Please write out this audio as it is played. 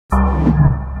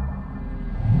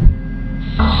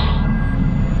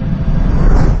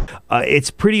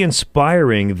it's pretty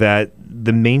inspiring that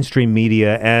the mainstream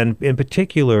media, and in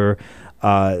particular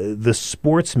the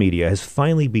sports media, has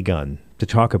finally begun to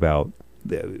talk about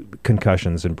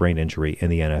concussions and brain injury in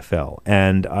the NFL.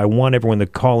 And I want everyone to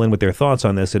call in with their thoughts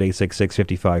on this at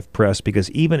 866-55-PRESS,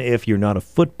 because even if you're not a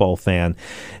football fan,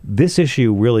 this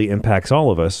issue really impacts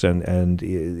all of us. And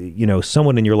you know,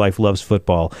 someone in your life loves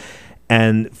football.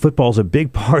 And football's a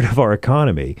big part of our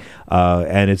economy,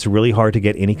 and it's really hard to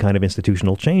get any kind of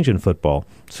institutional change in football.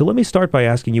 So let me start by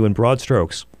asking you in broad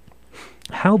strokes,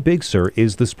 how big, sir,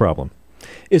 is this problem?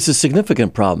 It's a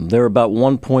significant problem. There are about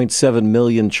 1.7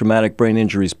 million traumatic brain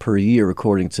injuries per year,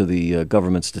 according to the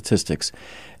government statistics.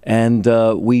 And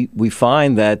we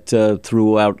find that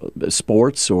throughout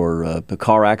sports or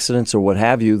car accidents or what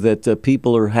have you, that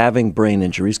people are having brain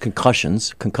injuries,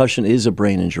 concussions. Concussion is a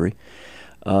brain injury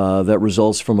that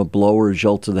results from a blow or a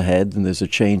jolt to the head, and there's a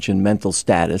change in mental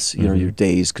status. You know, you're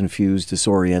dazed, confused,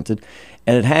 disoriented.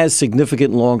 And it has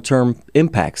significant long-term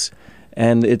impacts.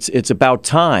 And it's about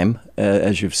time,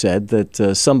 as you've said,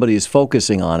 that somebody is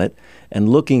focusing on it and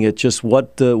looking at just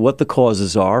what the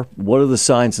causes are, what are the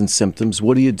signs and symptoms,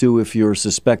 what do you do if you're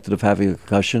suspected of having a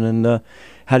concussion, and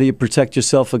how do you protect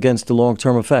yourself against the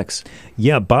long-term effects?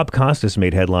 Yeah, Bob Costas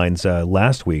made headlines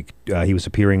last week. He was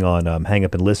appearing on Hang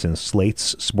Up and Listen,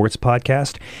 Slate's sports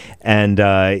podcast, and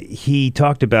he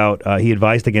talked about, he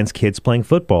advised against kids playing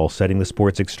football, citing the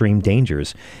sport's extreme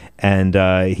dangers, and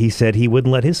he said he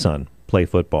wouldn't let his son play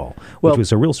football, which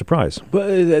was a real surprise.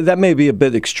 But that may be a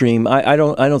bit extreme. I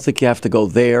don't think you have to go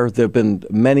there. There have been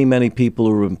many people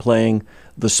who have been playing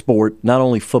the sport, not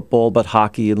only football, but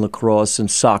hockey and lacrosse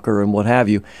and soccer and what have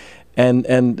you.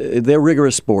 And they're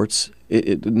rigorous sports.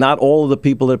 Not all of the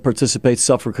people that participate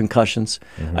suffer concussions.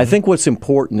 I think what's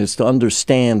important is to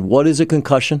understand, what is a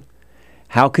concussion?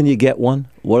 How can you get one?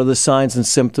 What are the signs and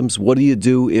symptoms? What do you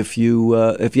do if you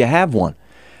have one?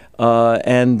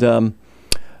 And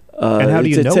how do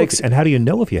you know? And how do you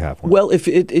know if you have one? Well, if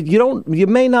you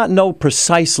may not know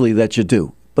precisely that you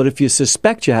do, but if you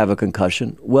suspect you have a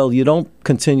concussion, well, you don't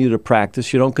continue to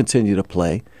practice, you don't continue to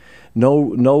play,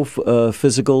 no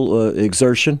physical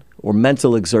exertion or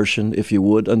mental exertion, if you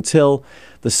would, until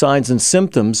the signs and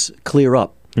symptoms clear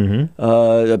up.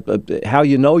 How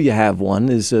you know you have one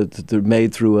is they're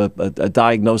made through a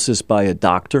diagnosis by a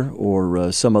doctor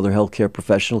or some other healthcare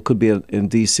professional. Could be in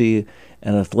D.C.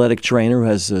 an athletic trainer who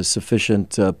has a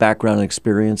sufficient background and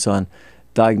experience on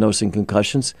diagnosing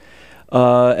concussions.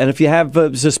 And if you have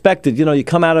suspected, you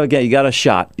come out of a game, you got a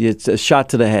shot. It's a shot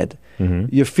to the head.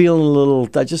 You're feeling a little,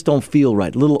 I just don't feel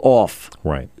right, a little off.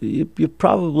 Right. You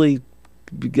probably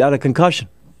got a concussion.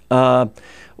 My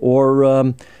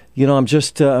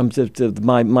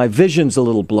vision's a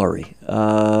little blurry,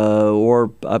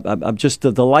 or I'm just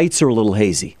the lights are a little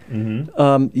hazy.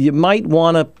 You might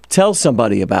want to tell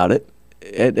somebody about it,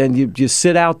 and you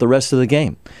sit out the rest of the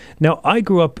game. Now, I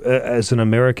grew up as an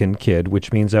American kid,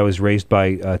 which means I was raised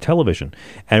by television.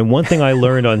 And one thing I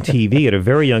learned on TV at a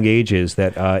very young age is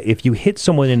that if you hit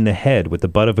someone in the head with the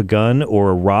butt of a gun or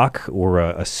a rock or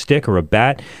a stick or a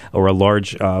bat or a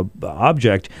large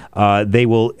object, they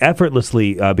will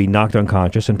effortlessly be knocked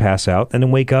unconscious and pass out, and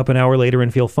then wake up an hour later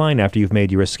and feel fine after you've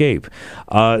made your escape.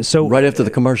 So right after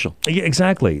the commercial. Yeah,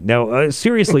 exactly. Now,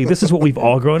 seriously, this is what we've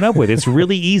all grown up with. It's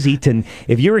really easy to,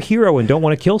 if you're a hero and don't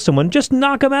want to kill someone, just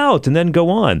knock them out and then go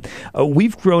on.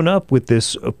 We've grown up with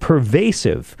this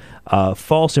pervasive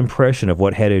false impression of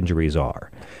what head injuries are.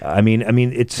 I mean,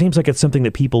 it seems like it's something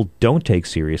that people don't take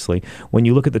seriously. When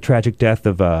you look at the tragic death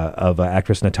of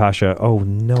actress Natasha,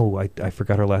 I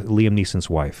forgot her last, Liam Neeson's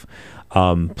wife.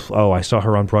 I saw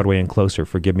her on Broadway and Closer.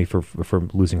 Forgive me for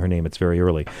losing her name. It's very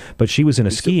early. But she was in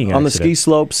a skiing accident. On the ski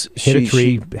slopes. Hit a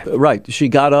tree. Right. She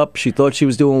got up. She thought she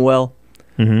was doing well.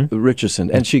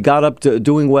 Richardson. And she got up to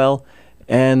doing well,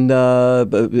 and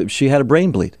she had a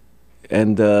brain bleed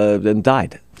and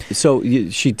died. So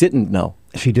she didn't know.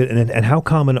 She did. And how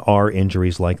common are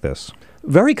injuries like this?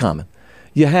 Very common.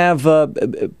 You have there's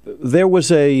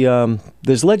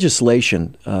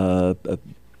legislation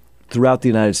throughout the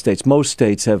United States. Most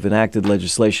states have enacted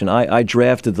legislation. I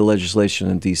drafted the legislation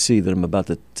in D.C. that I'm about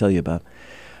to tell you about.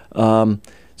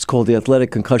 It's called the Athletic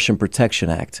Concussion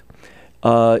Protection Act.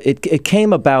 It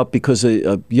came about because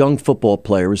a young football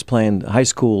player was playing high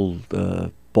school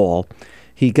ball.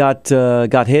 He got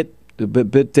hit, a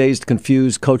bit dazed,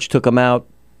 confused. Coach took him out,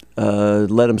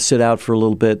 let him sit out for a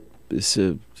little bit.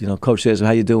 Coach says,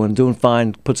 "How you doing?" "Doing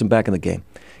fine." Puts him back in the game.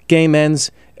 Game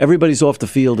ends. Everybody's off the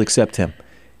field except him.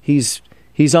 He's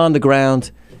on the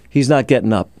ground. He's not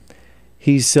getting up.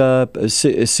 He's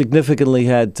significantly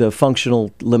had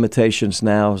functional limitations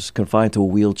now. He's confined to a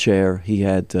wheelchair. He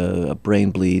had a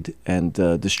brain bleed and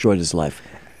destroyed his life.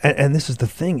 And this is the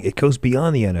thing; it goes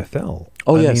beyond the NFL.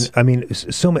 Oh, yes. I mean,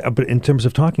 so many. But in terms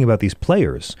of talking about these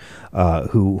players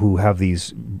who have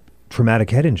these traumatic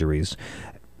head injuries,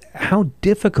 how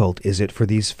difficult is it for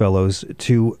these fellows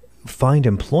to find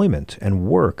employment and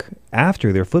work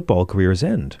after their football careers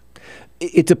end?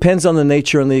 It depends on the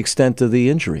nature and the extent of the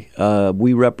injury.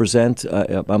 We represent,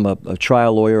 I'm a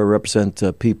trial lawyer, I represent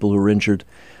people who are injured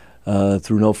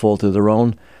through no fault of their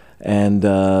own, and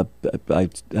I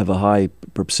have a high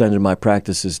percentage of my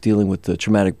practice is dealing with the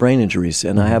traumatic brain injuries,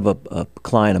 and I have a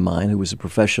client of mine who was a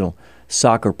professional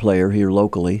soccer player here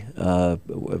locally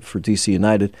for DC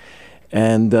United,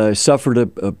 and suffered a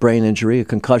brain injury, a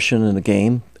concussion in a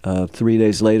game. 3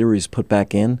 days later, he's put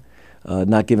back in.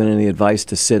 Not given any advice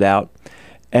to sit out.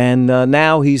 And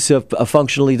now he's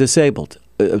functionally disabled.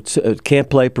 Can't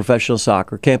play professional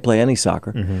soccer, can't play any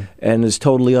soccer, and is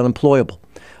totally unemployable.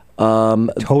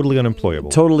 Totally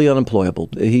unemployable. Totally unemployable.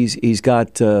 He's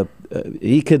got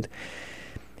he could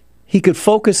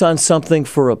focus on something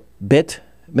for a bit,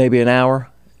 maybe an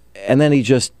hour, and then he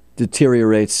just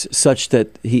deteriorates such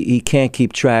that he can't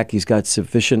keep track. He's got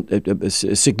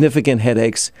significant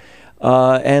headaches.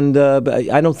 And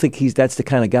I don't think that's the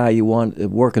kind of guy you want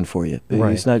working for you.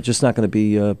 Right. He's not going to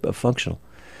be functional.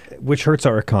 Which hurts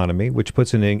our economy, which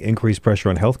puts an increased pressure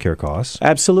on healthcare costs.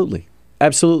 Absolutely.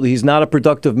 Absolutely. He's not a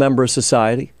productive member of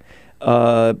society.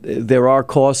 There are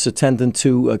costs attendant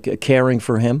to caring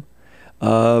for him.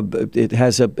 It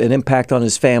has an impact on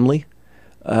his family.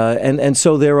 And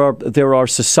so there are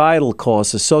societal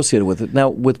costs associated with it. Now,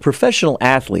 with professional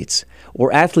athletes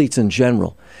or athletes in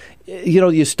general,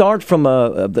 you start from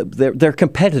they're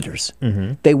competitors.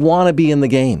 They want to be in the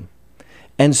game.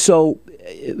 And so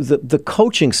the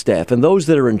coaching staff and those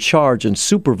that are in charge and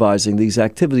supervising these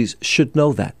activities should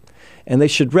know that. And they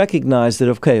should recognize that,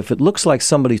 okay, if it looks like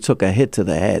somebody took a hit to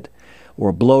the head or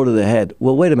a blow to the head,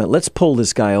 well, wait a minute, let's pull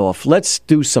this guy off. Let's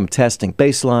do some testing,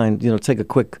 baseline, take a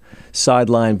quick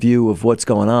sideline view of what's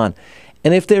going on.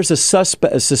 And if there's a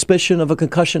suspicion of a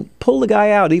concussion, pull the guy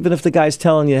out, even if the guy's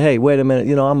telling you, hey, wait a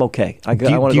minute, I'm okay. I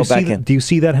want to go back in. Do you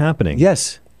see that happening?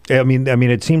 Yes. I mean,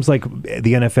 it seems like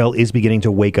the NFL is beginning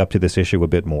to wake up to this issue a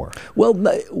bit more.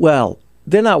 Well,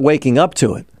 they're not waking up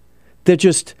to it. They're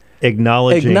just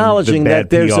acknowledging that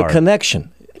there's a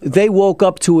connection. They woke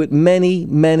up to it many,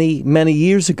 many, many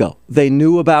years ago. They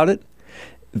knew about it.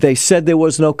 They said there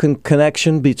was no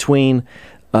connection between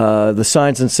the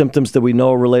signs and symptoms that we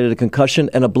know are related to concussion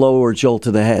and a blow or a jolt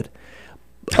to the head.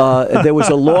 There was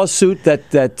a lawsuit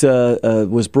that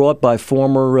was brought by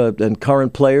former and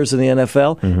current players in the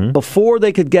NFL. Before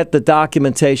they could get the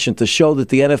documentation to show that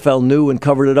the NFL knew and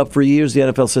covered it up for years, the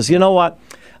NFL says, you know what?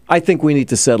 I think we need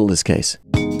to settle this case.